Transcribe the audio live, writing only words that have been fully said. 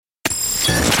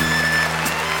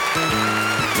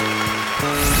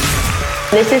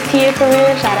This is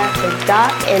TiaCorine. Shout out to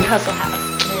Doc and Hustle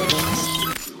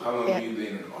House. How long have you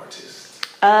been an artist?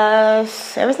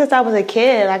 Ever since I was a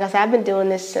kid. Like I said, I've been doing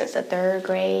this since the 3rd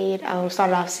grade.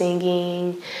 Started off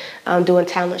singing, doing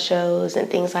talent shows and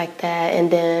things like that. And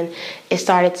then I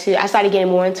started getting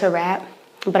more into rap,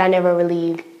 but I never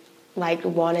really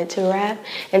wanted to rap.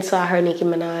 And so I heard Nicki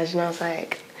Minaj and I was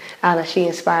like, I don't know, she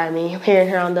inspired me. Hearing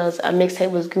her on those mixtape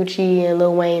with Gucci and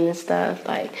Lil Wayne and stuff.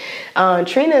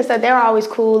 Trina and stuff, they were always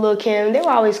cool. Lil Kim, they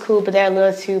were always cool, but they're a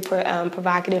little too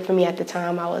provocative for me at the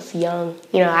time. I was young.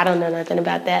 I don't know nothing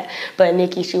about that. But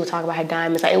Nicki, she would talk about her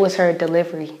diamonds. It was her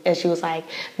delivery, and she was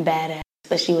badass.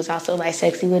 But she was also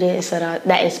sexy with it. So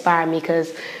that inspired me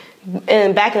because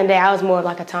back in the day, I was more of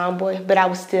a tomboy, but I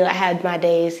had my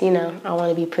days, I want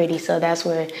to be pretty. So that's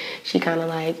where she kind of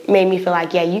made me feel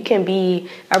yeah, you can be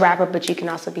a rapper, but you can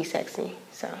also be sexy.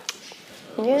 So,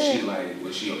 yeah.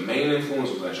 Was she your main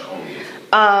influence or was that your only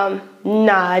influence?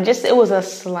 Nah, it was a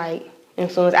slight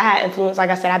influence. I had influence, like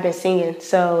I said, I've been singing,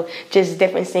 so just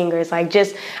different singers. I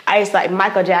used to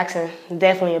Michael Jackson,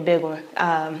 definitely a big one.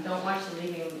 Don't watch the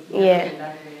video.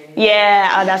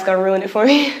 Yeah, oh, that's gonna ruin it for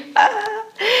me.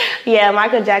 Yeah,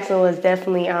 Michael Jackson was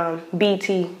definitely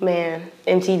BT, man,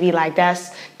 MTV.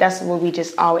 That's what we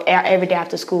just always, every day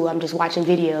after school, I'm just watching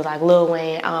videos Lil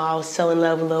Wayne. I was so in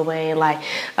love with Lil Wayne,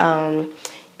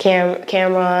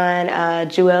 Cameron,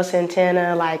 Joel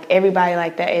Santana, everybody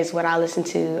like that is what I listen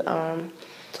to.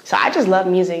 So I just love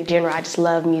music in general. I just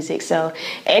love music. So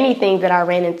anything that I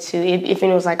ran into, if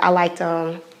it was I liked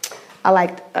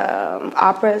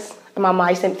operas. My mom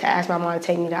used to ask my mom to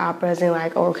take me to operas and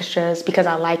orchestras because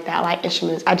I like that. I like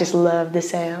instruments. I just love the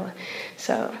sound.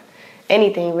 So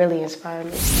anything really inspired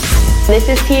me. This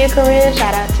is TiaCorine.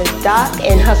 Shout out to Doc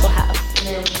and Hustle House.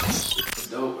 It's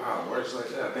dope how it works like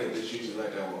that. I think that's usually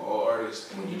like that with all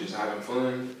artists. When you just having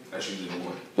fun, that's usually the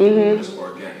one. It's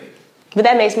organic. But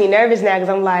that makes me nervous now because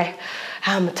I'm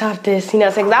how I'm gonna top this,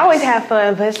 Cause I always have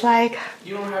fun, but it's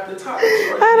you don't have to top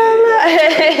it. I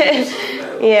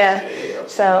don't know. Yeah.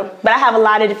 So, but I have a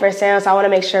lot of different sounds, so I want to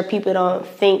make sure people don't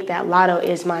think that Lotto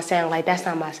is my sound. That's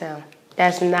not my sound.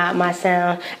 That's not my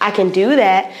sound. I can do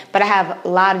that, but I have a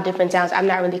lot of different sounds. I'm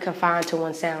not really confined to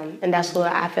one sound, and that's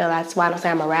what I feel. That's why I don't say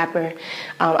I'm a rapper.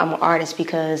 I'm an artist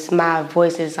because my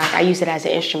voice is I use it as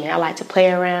an instrument. I like to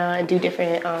play around and do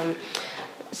different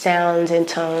sounds and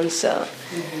tones. So.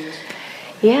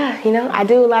 Yeah, I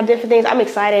do a lot of different things. I'm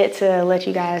excited to let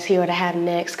you guys hear what I have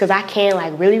next because I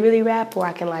can really, really rap, or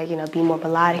I can be more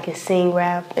melodic and sing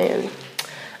rap, and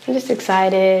I'm just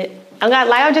excited.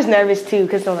 I'm just nervous too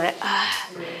because I'm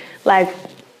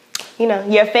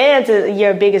your fans are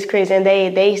your biggest critics, and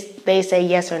they say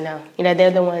yes or no. They're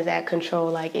the ones that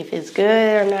control if it's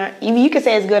good or not. You can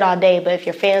say it's good all day, but if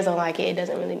your fans don't like it, it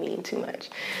doesn't really mean too much.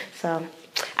 So.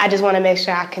 I just want to make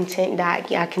sure I continue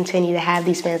to have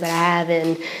these fans that I have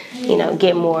and,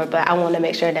 get more. But I want to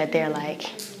make sure that they're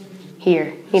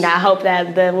here. I hope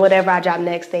that whatever I drop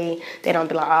next, they don't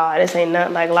be oh, this ain't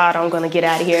nothing like Lotto, I'm going to get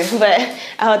out of here. But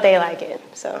I hope they like it.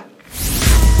 So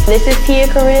this is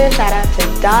TiaCorine. Shout out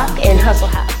to Doc and Hustle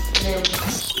House.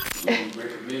 Would you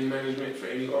recommend management for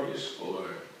any artists? Or?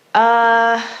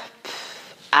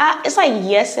 It's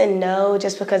yes and no,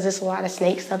 just because there's a lot of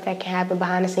snake stuff that can happen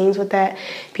behind the scenes with that.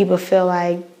 People feel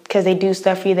because they do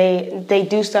stuff for you, they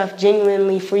do stuff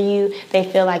genuinely for you, they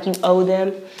feel you owe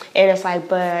them. And it's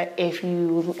but if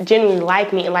you genuinely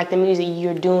like me and like the music,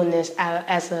 you're doing this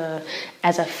as a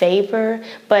favor.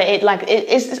 But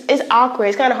it's awkward.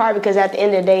 It's kind of hard because at the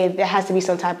end of the day, there has to be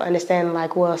some type of understanding.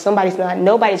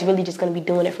 Nobody's really just going to be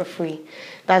doing it for free.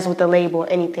 That's with the label or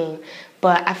anything.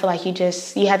 But I feel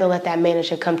you have to let that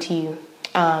manager come to you.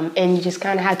 And you just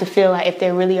kind of have to feel if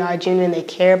they really are genuine, they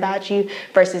care about you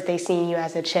versus they seeing you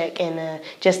as a check and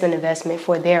just an investment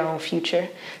for their own future.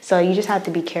 So you just have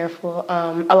to be careful.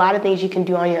 A lot of things you can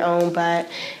do on your own, but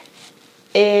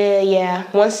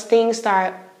once things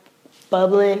start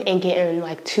bubbling and getting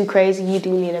too crazy, you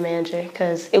do need a manager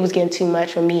because it was getting too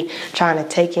much for me trying to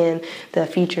take in the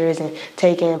features and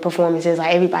take in performances.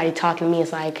 Everybody talking to me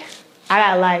is I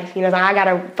got a life, I got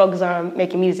to focus on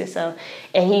making music. So,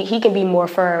 and he can be more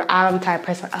firm. I'm the type of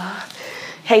person,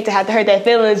 hate to have to hurt their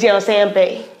feelings, what I'm saying?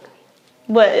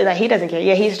 But he doesn't care.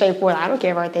 Yeah, he's straightforward. I don't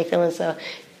care if I hurt their feelings. So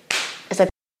it's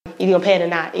you're going to pay it or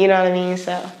not. You know what I mean?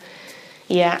 So,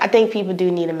 yeah, I think people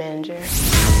do need a manager.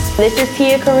 This is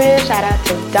TiaCorine. Shout out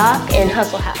to Doc and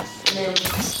Hustle House.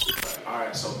 All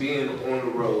right, so being on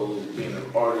the road, being an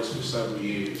artist for several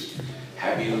years,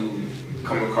 have you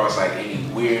come across any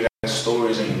weird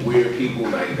stories and weird people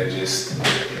that just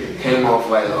came off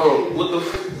oh, what the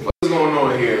fuck is going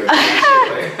on here?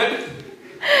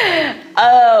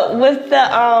 With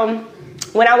the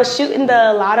when I was shooting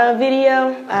the Lotto video,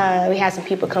 we had some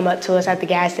people come up to us at the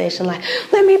gas station like,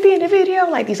 let me be in the video.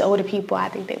 Like these older people, I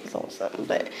think they was on something.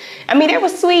 But I mean, they were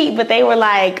sweet, but they were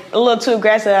like a little too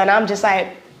aggressive. And I'm just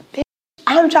like,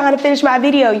 I'm trying to finish my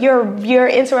video. You're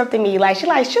interrupting me. Like, she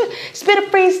like, spit a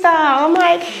freestyle. I'm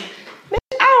like, I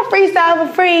don't freestyle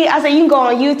for free. I said, you can go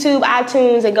on YouTube,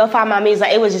 iTunes, and go find my music.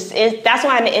 Like, it was just, that's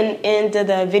why in the end of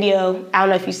the video, I don't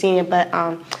know if you've seen it, but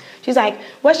she's like,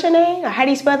 what's your name? Or how do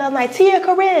you spell that? I'm like,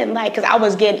 TiaCorine. Like, because I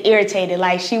was getting irritated.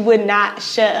 Like, she would not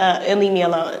shut up and leave me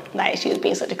alone. Like, she was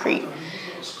being such a creep.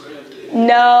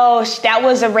 No, that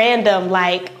was a random.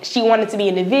 Like, she wanted to be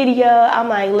in the video. I'm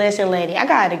like, listen, lady, I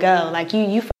gotta go. Like,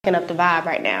 you fucking up the vibe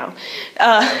right now.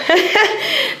 That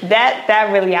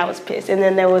really, I was pissed. And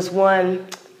then there was one,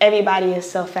 everybody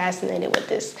is so fascinated with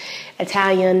this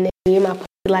Italian nigga, my pussy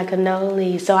like a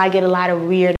noli. So I get a lot of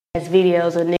weird ass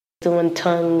videos of niggas doing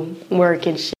tongue work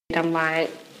and shit. I'm like,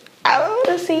 I don't want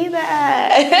to see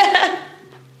that.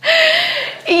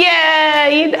 Yeah,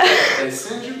 you know. And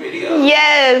send your video.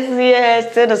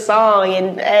 Yes, to the song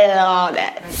and all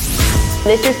that.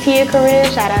 This is TiaCorine.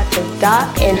 Shout out to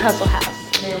Doc and Hustle House.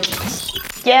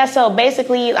 Yeah, so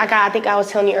basically, like I think I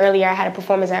was telling you earlier, I had a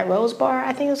performance at Rose Bar,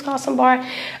 I think it was called some bar.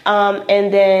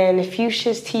 And then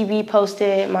Fuchsia's TV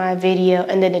posted my video,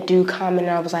 and then the dude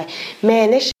commented, I was like, man,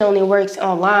 this shit only works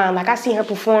online. Like, I seen her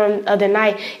perform the other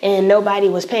night, and nobody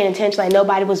was paying attention, like,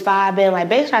 nobody was vibing. Like,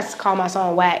 basically, I just call my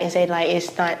song whack and say, like,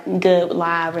 it's not good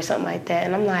live or something like that.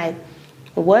 And I'm like,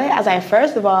 what? I was like,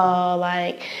 first of all,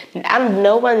 like,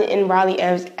 no one in Raleigh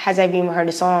has ever even heard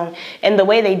the song. And the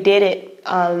way they did it,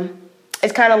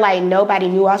 it's kind of like nobody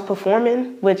knew I was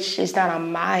performing, which is not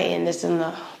on my end, it's in the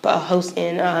host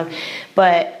end.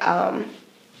 But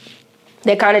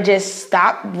they kind of just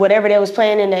stopped whatever they was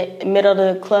playing in the middle of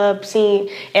the club scene,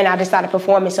 and I just started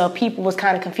performing, so people was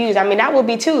kind of confused. I mean, that would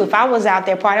be too. If I was out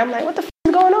there partying, I'm like, what the f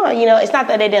is going on? You know, it's not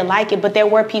that they didn't like it, but there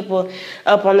were people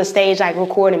up on the stage, like,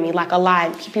 recording me, like, a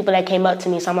lot. People that came up to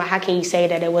me, so I'm like, how can you say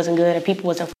that it wasn't good? Or people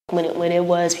wasn't f***ing with it when it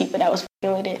was people that was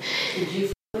f***ing with it. Did you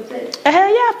f*** with it? Hell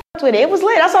yeah, I f***ed with it. It was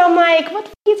lit. That's why I'm like, what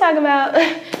the f*** you talking about?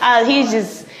 He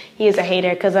is a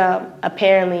hater, because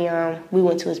apparently we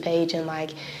went to his page and,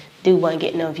 like, dude wasn't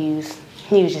getting no views.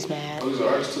 He was just mad. Oh, he's an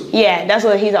artist too?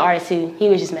 Yeah, he's an artist too. He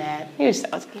was just mad. He was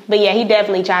salty. But yeah, he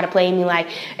definitely tried to play me, like,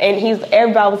 and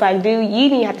everybody was like, dude, you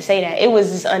didn't have to say that. It was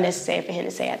just unnecessary for him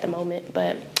to say at the moment.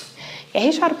 But yeah,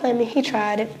 he tried to play me. He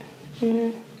tried it.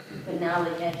 Mm-hmm. But now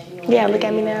look at you. Yeah, look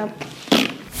at me now.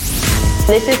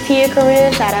 This is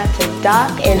TiaCorine. Shout out to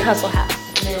Doc and Hustle House.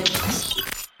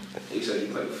 You said you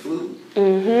played the flute?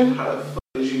 Mm-hmm. How the fuck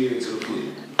did you get into the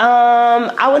flute?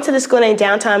 I went to this school named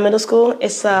Downtown Middle School.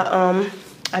 It's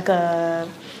like a,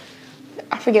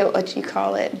 I forget what you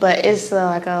call it, but it's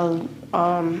like a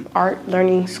art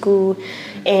learning school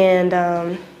and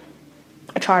a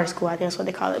charter school, I think that's what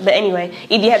they call it. But anyway,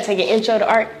 either you have to take an intro to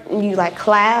art, you like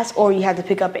class, or you have to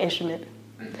pick up an instrument.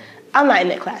 I'm not in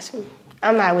that classroom.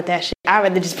 I'm not with that shit. I'd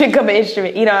rather just pick up an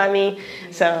instrument, you know what I mean?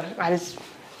 So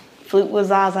flute was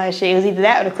all like shit. It was either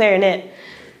that or the clarinet.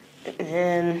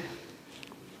 And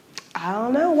I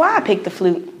don't know why I picked the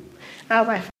flute. I was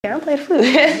like, I'll play the flute.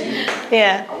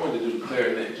 Yeah. I wanted to do the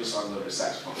clarinet just so I love the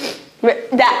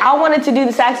saxophone. I wanted to do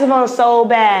the saxophone so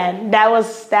bad.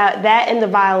 That and the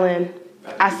violin.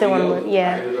 I still want to learn.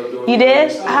 Yeah. You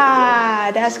did?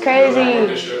 That's crazy. I had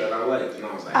a shirt that I liked, and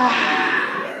I was like,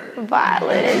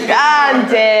 violin. God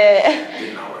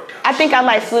damn. I think I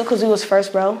liked flute because we was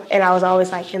first row, and I was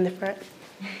always like in the front.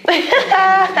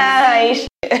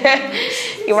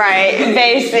 Right,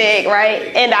 basic, right?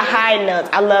 And the high notes.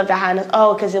 I love the high notes.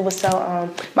 Oh, because it was so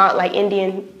like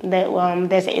Indian. That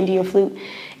there's an Indian flute,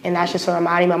 and that's just so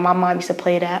reminding me. My mom used to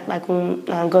play that like when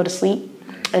go to sleep,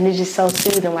 and it's just so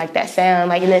soothing, like that sound.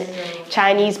 Like and then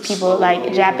Chinese people,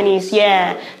 like Japanese,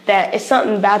 yeah, that it's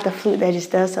something about the flute that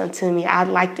just does something to me. I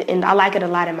like it, and I like it a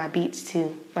lot in my beats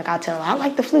too. Like I'll tell them I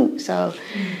like the flute, so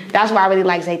that's why I really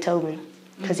like Zaytoven,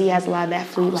 because he has a lot of that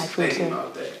flute, like flute too.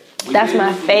 That's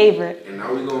my favorite. And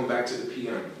now we're going back to the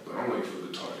piano, but I'm waiting for the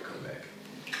guitar to come back.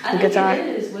 I think Guitar? it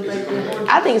is with like the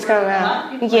I think it's coming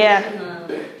out. Yeah.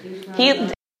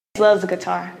 He loves the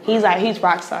guitar. He's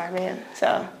rock star, man.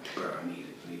 So. Bro, I need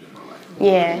it in my life.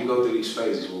 Yeah. We go through these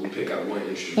phases where we pick out one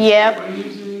instrument. Yep.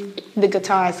 The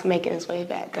guitar is making its way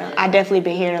back, though. I definitely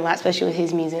been hearing a lot, especially with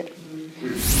his music.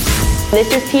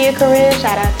 This is TiaCorine.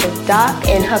 Shout out to Doc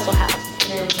and Hustle House.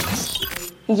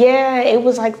 Yeah, it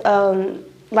was like I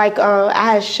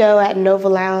had a show at Nova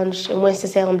Lounge in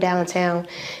Winston-Salem downtown,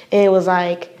 and it was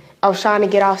like I was trying to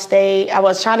get off stage. I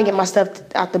was trying to get my stuff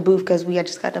out the booth because we had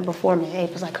just got done performing.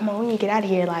 Abe was like, come on, we need to get out of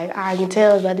here. Like, I can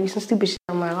tell it's about to be some stupid shit.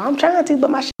 I'm like, well, I'm trying to, but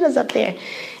my shit is up there.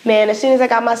 Man, as soon as I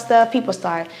got my stuff, people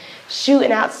started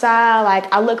shooting outside.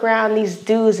 Like, I look around, these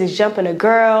dudes is jumping a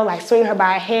girl, like swinging her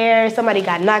by her hair. Somebody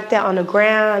got knocked out on the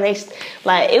ground.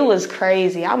 It was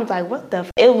crazy. I was like, what the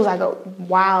It was like a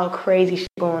wild, crazy shit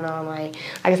going on. Like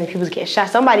I said, people was getting shot.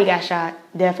 Somebody got shot,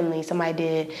 definitely. Somebody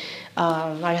did.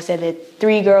 Like I said, there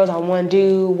 3 girls on 1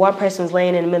 dude. 1 person was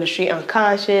laying in the middle of the street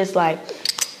unconscious. Like,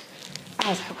 I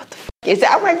was like, what the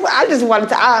I'm like, I just wanted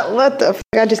to, what the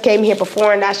I just came here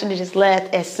before and I should have just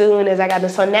left as soon as I got done.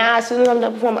 So now, as soon as I'm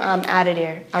done performing, I'm out of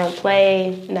there. I don't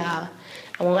play, nah.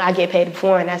 I get paid to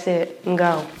perform and that's it, and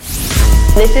go.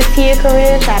 This is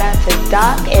TiaCorine. Shout out to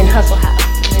Doc and Hustle House.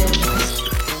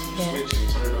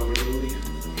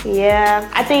 Yeah,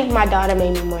 I think my daughter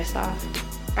made me more soft.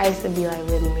 I used to be like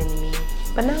really, really mean.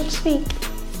 But now I'm sweet.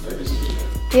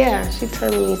 Yeah, she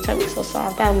turned me so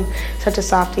soft. I'm such a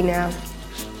softie now.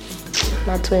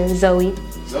 My twin, Zoe.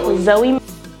 Zoe.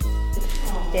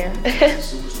 Yeah.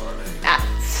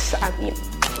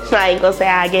 I ain't gonna say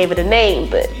I gave it a name,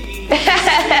 but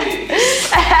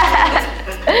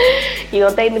you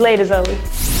gonna thank me later, Zoe.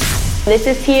 This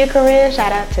is TiaCorine.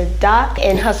 Shout out to Doc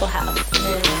and Hustle House.